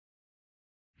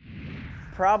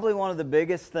Probably one of the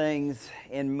biggest things,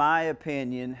 in my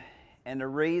opinion, and the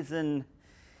reason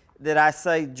that I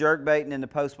say jerkbaiting in the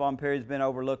post-spawn period has been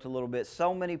overlooked a little bit.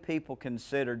 So many people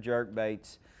consider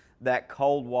jerkbaits that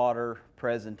cold water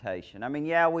presentation. I mean,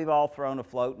 yeah, we've all thrown a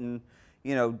floating,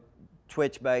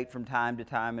 twitch bait from time to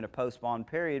time in a post-spawn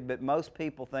period, but most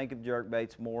people think of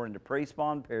jerkbaits more in the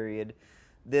pre-spawn period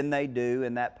than they do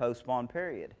in that post-spawn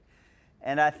period.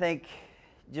 And I think,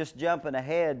 just jumping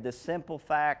ahead, the simple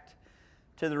fact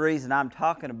to the reason I'm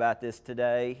talking about this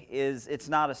today is it's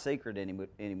not a secret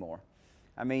anymore.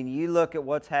 I mean, you look at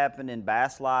what's happened in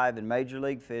Bass Live and Major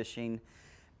League Fishing.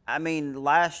 I mean,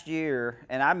 last year,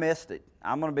 and I missed it.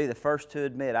 I'm going to be the first to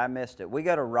admit I missed it. We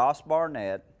got a Ross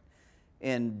Barnett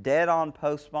in dead-on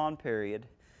post-spawn period.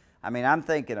 I mean, I'm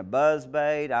thinking a buzz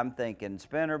bait, I'm thinking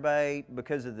spinnerbait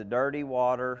because of the dirty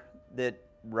water that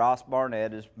Ross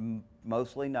Barnett is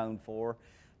mostly known for.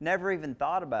 Never even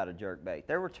thought about a jerkbait.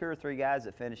 There were 2 or 3 guys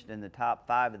that finished in the top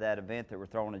 5 of that event that were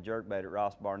throwing a jerkbait at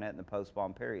Ross Barnett in the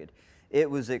post-spawn period. It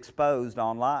was exposed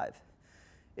on live.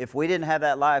 If we didn't have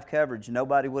that live coverage,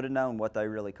 nobody would have known what they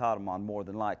really caught them on, more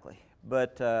than likely.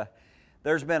 But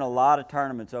there's been a lot of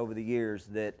tournaments over the years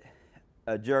that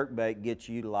a jerkbait gets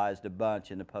utilized a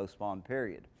bunch in the post-spawn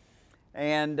period.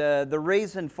 And the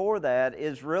reason for that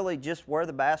is really just where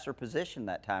the bass are positioned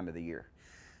that time of the year.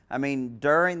 I mean,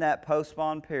 during that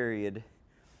post-spawn period,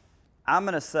 I'm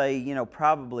going to say,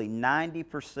 probably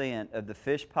 90% of the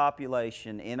fish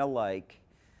population in a lake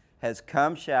has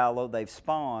come shallow, they've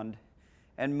spawned,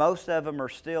 and most of them are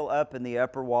still up in the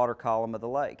upper water column of the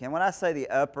lake. And when I say the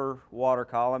upper water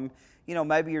column,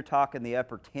 maybe you're talking the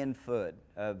upper 10 foot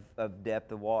of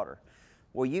depth of water.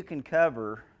 Well, you can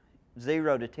cover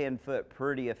 0 to 10 foot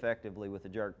pretty effectively with a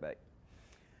jerkbait.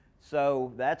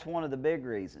 So that's one of the big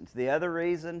reasons. The other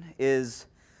reason is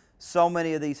so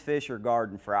many of these fish are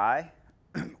garden fry,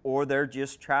 or they're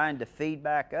just trying to feed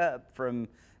back up from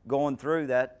going through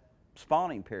that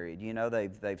spawning period.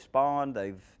 They've spawned,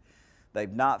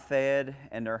 they've not fed,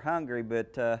 and they're hungry,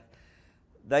 but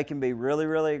they can be really,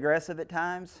 really aggressive at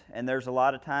times, and there's a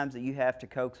lot of times that you have to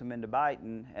coax them into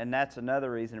biting, and that's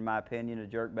another reason, in my opinion, a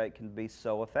jerkbait can be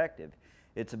so effective.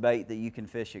 It's a bait that you can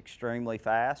fish extremely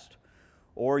fast,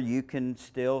 or you can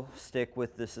still stick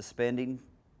with the suspending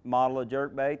model of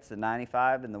jerkbaits, the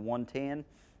 95 and the 110,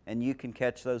 and you can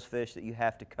catch those fish that you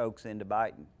have to coax into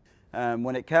biting.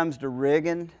 When it comes to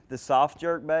rigging the soft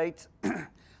jerkbaits,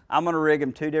 I'm going to rig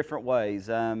them 2 different ways.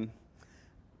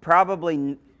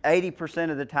 Probably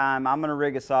 80% of the time, I'm going to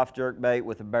rig a soft jerkbait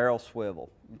with a barrel swivel.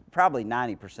 Probably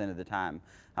 90% of the time.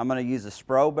 I'm going to use a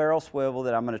Spro barrel swivel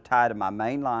that I'm going to tie to my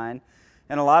main line.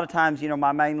 And a lot of times,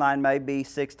 my main line may be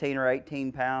 16 or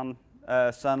 18 pound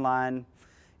sunline.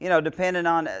 Depending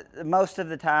on, most of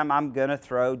the time I'm going to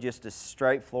throw just a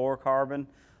straight fluorocarbon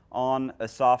on a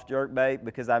soft jerkbait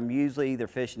because I'm usually either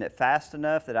fishing it fast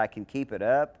enough that I can keep it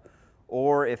up,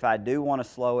 or if I do want to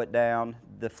slow it down,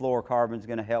 the fluorocarbon is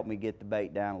going to help me get the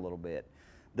bait down a little bit.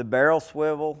 The barrel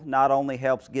swivel not only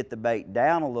helps get the bait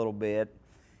down a little bit,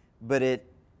 but it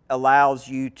allows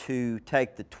you to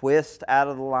take the twist out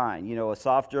of the line. A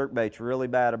soft jerkbait's really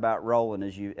bad about rolling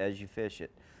as you fish it.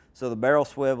 So the barrel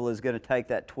swivel is going to take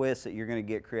that twist that you're going to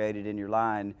get created in your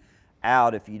line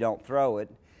out if you don't throw it.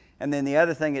 And then the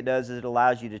other thing it does is it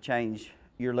allows you to change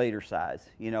your leader size.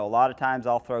 A lot of times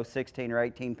I'll throw 16 or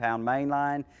 18 pound main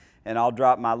line, and I'll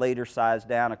drop my leader size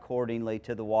down accordingly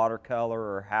to the watercolor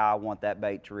or how I want that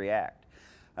bait to react.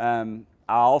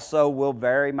 I also will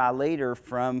vary my leader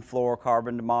from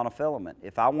fluorocarbon to monofilament.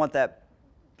 If I want that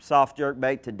soft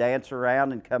jerkbait to dance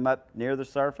around and come up near the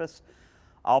surface,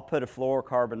 I'll put a a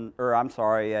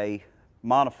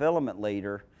monofilament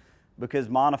leader, because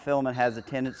monofilament has a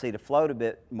tendency to float a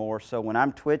bit more. So when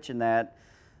I'm twitching that,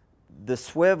 the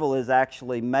swivel is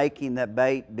actually making that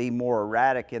bait be more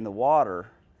erratic in the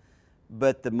water,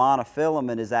 but the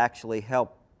monofilament is actually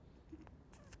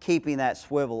keeping that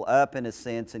swivel up in a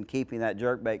sense and keeping that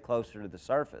jerkbait closer to the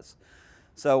surface.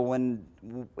 So when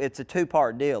it's a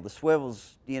 2-part deal, the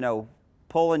swivel's,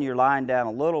 pulling your line down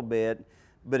a little bit,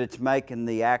 but it's making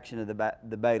the action of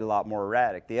the bait a lot more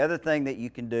erratic. The other thing that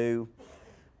you can do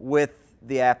with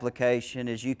the application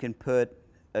is you can put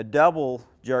a double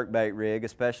jerkbait rig,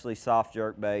 especially soft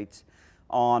jerkbaits,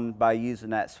 on by using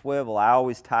that swivel. I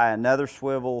always tie another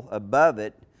swivel above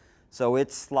it so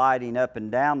it's sliding up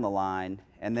and down the line,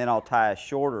 and then I'll tie a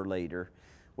shorter leader,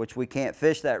 which we can't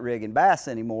fish that rig in bass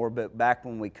anymore, but back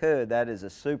when we could, that is a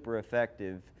super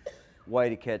effective way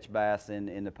to catch bass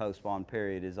in the post-spawn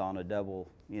period, is on a double,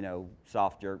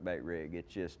 soft jerkbait rig.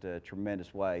 It's just a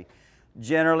tremendous way.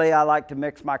 Generally, I like to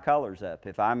mix my colors up.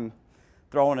 If I'm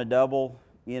throwing a double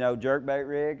jerkbait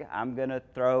rig, I'm going to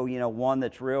throw, one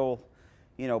that's real,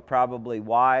 probably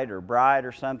white or bright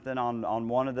or something on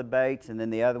one of the baits, and then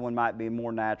the other one might be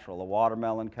more natural, a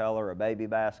watermelon color, a baby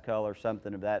bass color,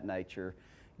 something of that nature.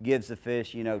 Gives the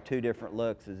fish, 2 different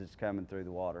looks as it's coming through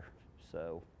the water.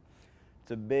 So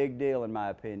it's a big deal in my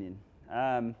opinion.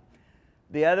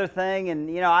 The other thing,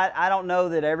 and I don't know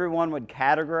that everyone would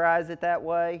categorize it that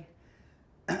way,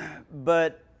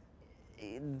 but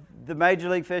the Major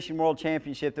League Fishing World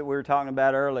Championship that we were talking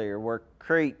about earlier, where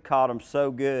Crete caught them so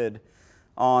good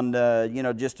on,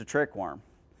 just a trick worm.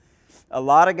 A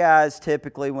lot of guys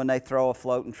typically, when they throw a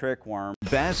floating trick worm.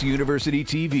 Bass University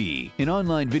TV, an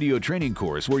online video training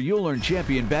course where you'll learn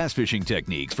champion bass fishing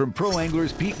techniques from pro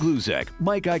anglers Pete Gluzek,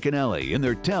 Mike Iaconelli, and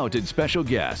their talented special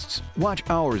guests. Watch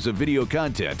hours of video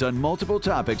content on multiple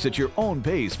topics at your own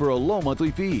pace for a low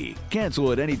monthly fee.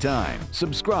 Cancel at any time.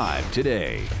 Subscribe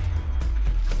today.